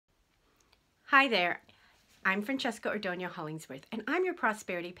Hi there, I'm Francesca Ordona Hollingsworth, and I'm your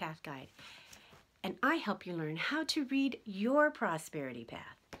Prosperity Path Guide. And I help you learn how to read your prosperity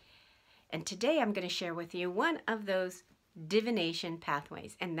path. And today I'm going to share with you one of those divination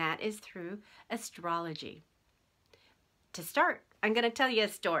pathways, and that is through astrology. To start, I'm going to tell you a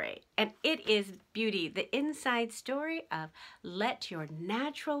story, and it is beauty, the inside story of Let Your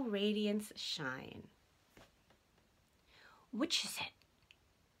Natural Radiance Shine. Which is it?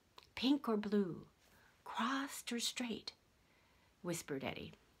 Pink or blue? Crossed or straight? Whispered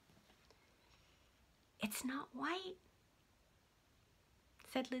Eddy. It's not white,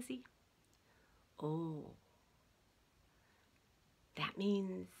 said Lizzy. Oh, that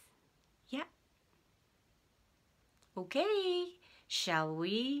means, yeah. Okay, shall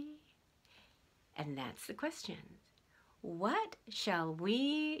we? And that's the question. What shall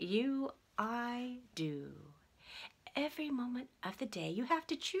we, you, I do? Every moment of the day, you have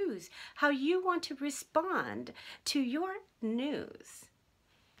to choose how you want to respond to your news.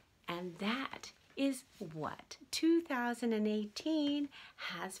 And that is what 2018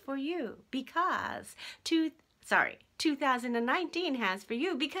 has for you, because 2019 has for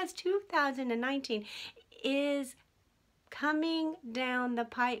you, because 2019 is coming down the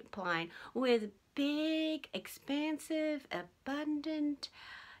pipeline with big, expansive, abundant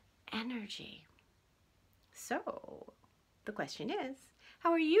energy. So the question is,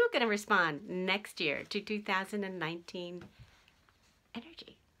 how are you going to respond next year to 2019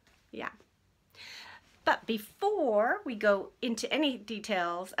 energy? Yeah. But before we go into any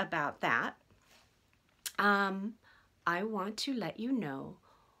details about that, I want to let you know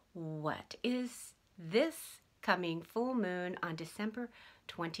what is this coming full moon on December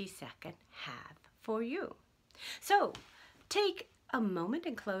 22nd have for you. So take a moment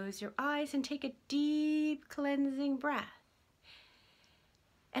and close your eyes and take a deep cleansing breath.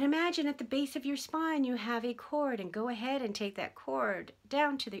 And imagine at the base of your spine you have a cord, and go ahead and take that cord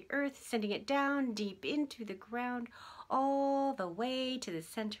down to the earth, sending it down deep into the ground, all the way to the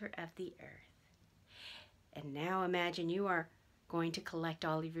center of the earth. And now imagine you are going to collect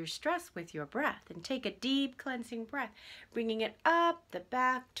all of your stress with your breath, and take a deep cleansing breath, bringing it up the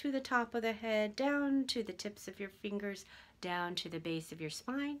back to the top of the head, down to the tips of your fingers, down to the base of your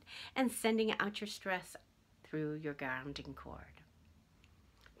spine, and sending out your stress through your grounding cord.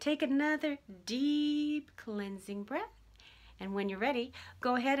 Take another deep cleansing breath, and when you're ready,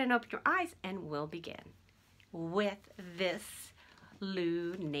 go ahead and open your eyes, and we'll begin with this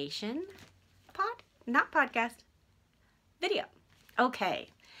lunation video. Okay,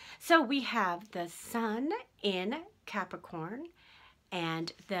 so we have the sun in Capricorn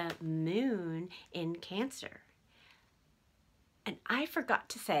and the moon in Cancer. And I forgot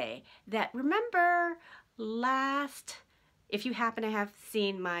to say that, remember if you happen to have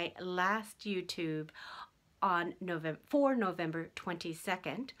seen my last YouTube on November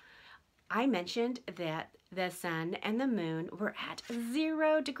 22nd, I mentioned that the sun and the moon were at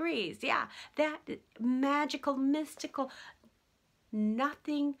 0 degrees. Yeah, that magical, mystical,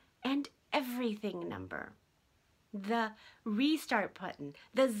 nothing and everything number. The restart button,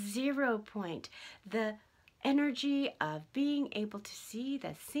 the 0 point, the energy of being able to see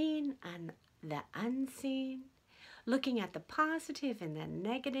the seen and the unseen, looking at the positive and the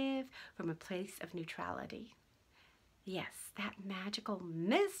negative from a place of neutrality. Yes, that magical,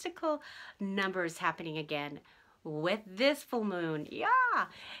 mystical number is happening again with this full moon. Yeah,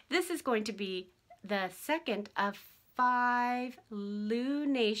 this is going to be the second of 5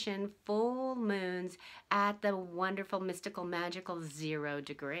 lunation full moons at the wonderful, mystical, magical 0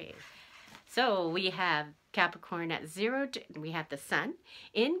 degree. So we have Capricorn at 0, we have the sun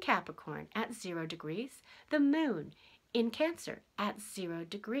in Capricorn at 0 degrees, the moon in Cancer at 0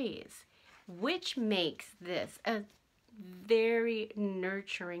 degrees, which makes this a very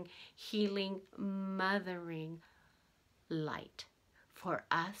nurturing, healing, mothering light for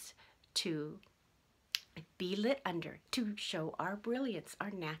us to be lit under, to show our brilliance,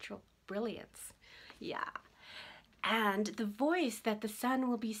 our natural brilliance. Yeah. And the voice that the sun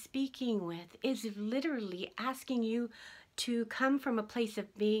will be speaking with is literally asking you to come from a place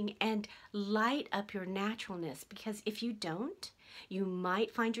of being and light up your naturalness, because if you don't, you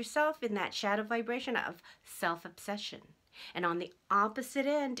might find yourself in that shadow vibration of self-obsession. And on the opposite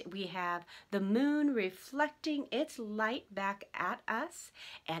end, we have the moon reflecting its light back at us,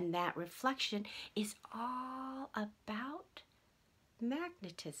 and that reflection is all about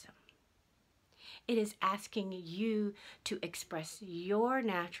magnetism. It is asking you to express your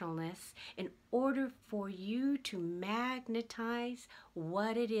naturalness in order for you to magnetize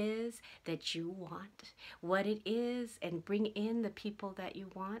what it is that you want, what it is, and bring in the people that you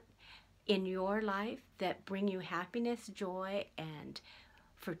want, in your life that bring you happiness, joy, and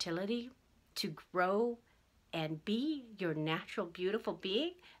fertility to grow and be your natural, beautiful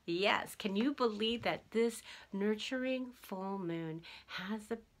being? Yes. Can you believe that this nurturing full moon has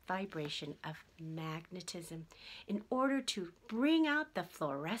the vibration of magnetism in order to bring out the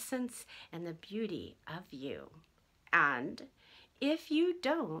fluorescence and the beauty of you? And if you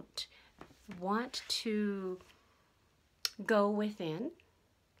don't want to go within,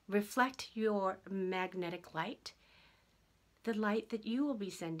 reflect your magnetic light, the light that you will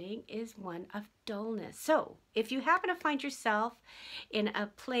be sending is one of dullness. So if you happen to find yourself in a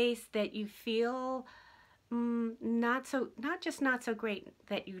place that you feel not so great,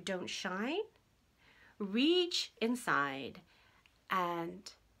 that you don't shine, reach inside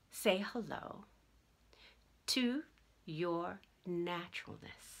and say hello to your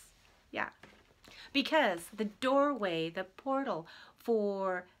naturalness. Yeah. Because the doorway, the portal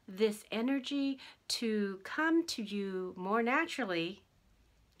for this energy to come to you more naturally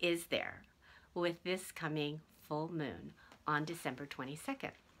is there with this coming full moon on December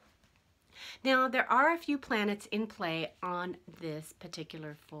 22nd. Now, there are a few planets in play on this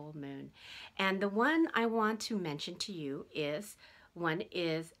particular full moon. And the one I want to mention to you is,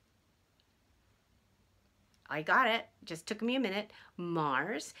 I got it, just took me a minute,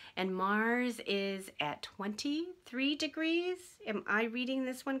 Mars. And Mars is at 23 degrees. Am I reading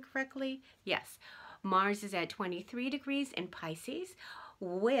this one correctly? Yes. Mars is at 23 degrees in Pisces.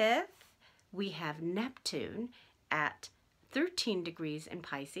 We have Neptune at 13 degrees in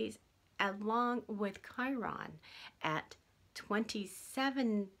Pisces, along with Chiron at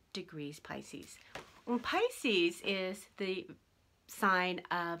 27 degrees Pisces. And Pisces is the sign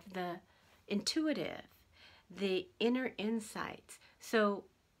of the intuitive, the inner insights. So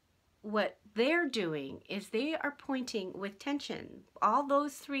what they're doing is they are pointing with tension. All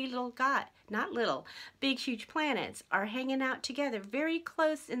those three big huge planets are hanging out together very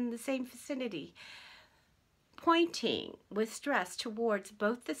close in the same vicinity, pointing with stress towards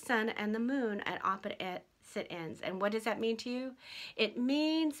both the sun and the moon at opposite ends. And what does that mean to you? It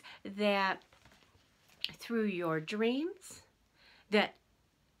means that through your dreams, that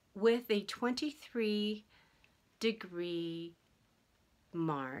with a 23-degree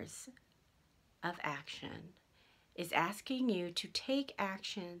Mars of action is asking you to take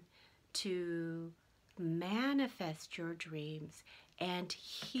action to manifest your dreams and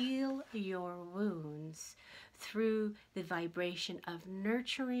heal your wounds through the vibration of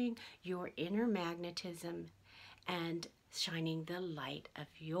nurturing your inner magnetism and shining the light of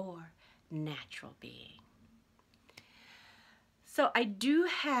your natural being. So I do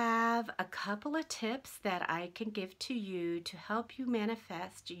have a couple of tips that I can give to you to help you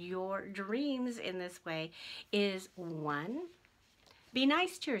manifest your dreams in this way. Is one, be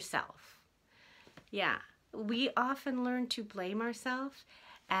nice to yourself. Yeah, we often learn to blame ourselves,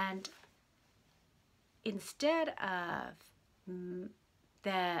 and instead of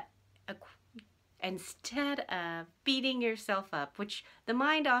beating yourself up, which the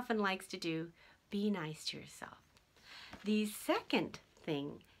mind often likes to do, be nice to yourself. The second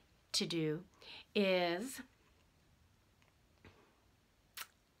thing to do is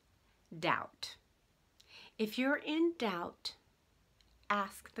doubt. If you're in doubt,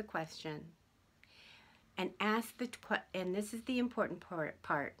 ask the question. And this is the important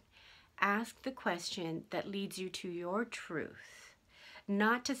part. Ask the question that leads you to your truth,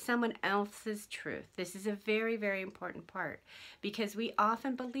 not to someone else's truth. This is a very, very important part, because we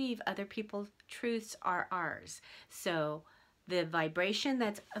often believe other people's truths are ours. So the vibration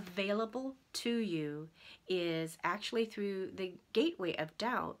that's available to you is actually through the gateway of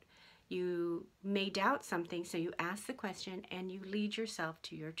doubt. You may doubt something, so you ask the question and you lead yourself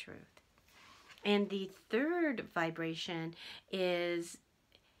to your truth. And the third vibration is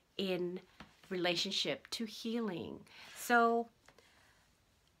in relationship to healing. So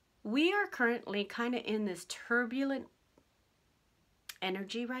we are currently kind of in this turbulent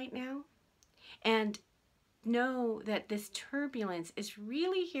energy right now, and know that this turbulence is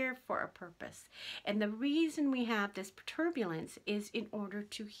really here for a purpose. And the reason we have this turbulence is in order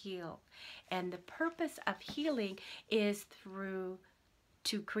to heal. And the purpose of healing is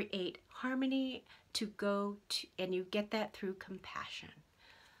to create harmony, and you get that through compassion.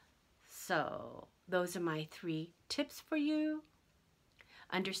 So those are my 3 tips for you.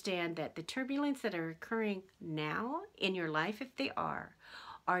 Understand that the turbulence that are occurring now in your life, if they are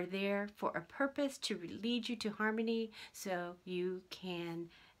there for a purpose to lead you to harmony so you can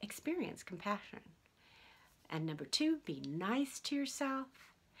experience compassion. And number 2, be nice to yourself.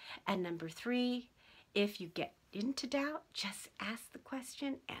 And number 3, if you get into doubt, just ask the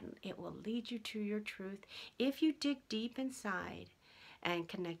question and it will lead you to your truth if you dig deep inside and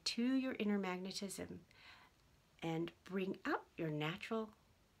connect to your inner magnetism and bring out your natural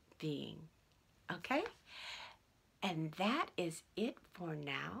being. Okay? And that is it for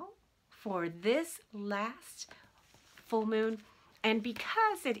now, for this last full moon. And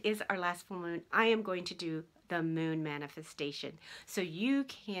because it is our last full moon, I am going to do the moon manifestation, so you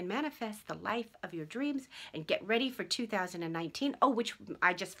can manifest the life of your dreams and get ready for 2019. Oh, which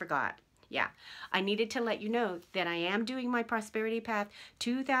I just forgot. Yeah, I needed to let you know that I am doing my Prosperity Path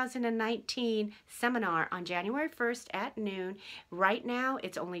 2019 seminar on January 1st at noon. Right now,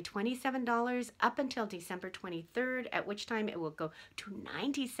 it's only $27 up until December 23rd, at which time it will go to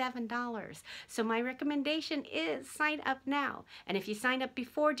 $97. So my recommendation is sign up now. And if you sign up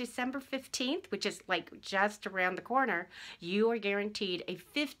before December 15th, which is like just around the corner, you are guaranteed a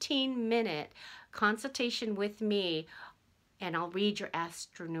 15-minute consultation with me, and I'll read your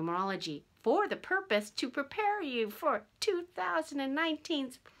Astro-Numerology for the purpose to prepare you for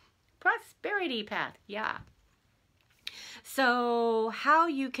 2019's Prosperity Path. Yeah. So how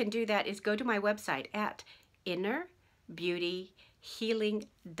you can do that is go to my website at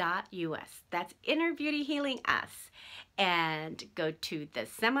innerbeautyhealing.us. That's Inner Beauty Healing Us. And go to the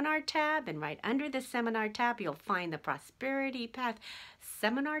seminar tab, and right under the seminar tab, you'll find the Prosperity Path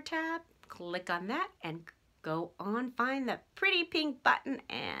seminar tab. Click on that and go on, find the pretty pink button,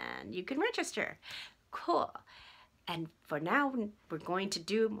 and you can register. Cool. And for now, we're going to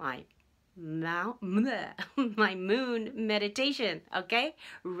do my moon meditation. Okay?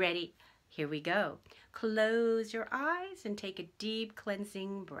 Ready? Here we go. Close your eyes and take a deep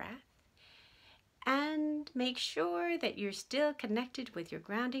cleansing breath. And make sure that you're still connected with your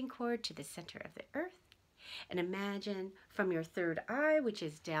grounding cord to the center of the earth. And imagine from your third eye, which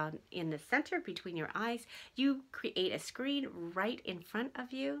is down in the center between your eyes, you create a screen right in front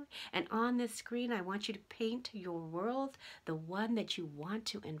of you. And on this screen, I want you to paint your world, the one that you want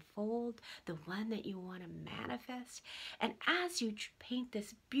to unfold, the one that you want to manifest. And as you paint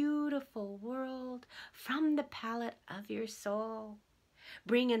this beautiful world from the palette of your soul,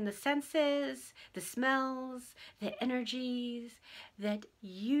 bring in the senses, the smells, the energies that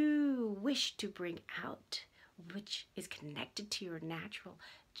you wish to bring out, which is connected to your natural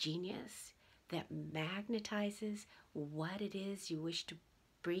genius that magnetizes what it is you wish to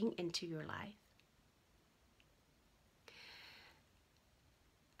bring into your life.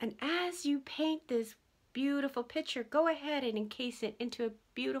 And as you paint this beautiful picture, go ahead and encase it into a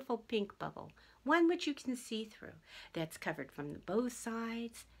beautiful pink bubble. One which you can see through, that's covered from both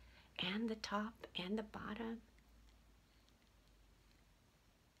sides and the top and the bottom.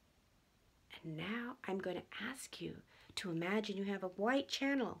 And now I'm going to ask you to imagine you have a white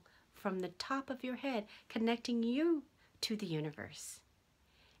channel from the top of your head connecting you to the universe.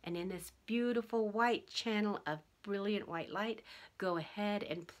 And in this beautiful white channel of brilliant white light, go ahead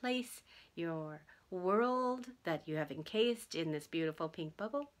and place your world that you have encased in this beautiful pink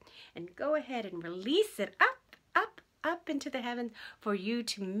bubble, and go ahead and release it up, up, up into the heavens for you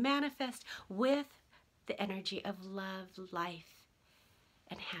to manifest with the energy of love, life,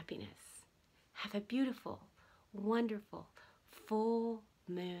 and happiness. Have a beautiful, wonderful, full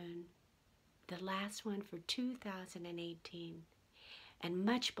moon, the last one for 2018, and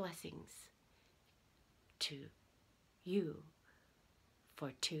much blessings to you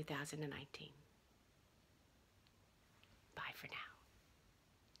for 2019. Bye for now.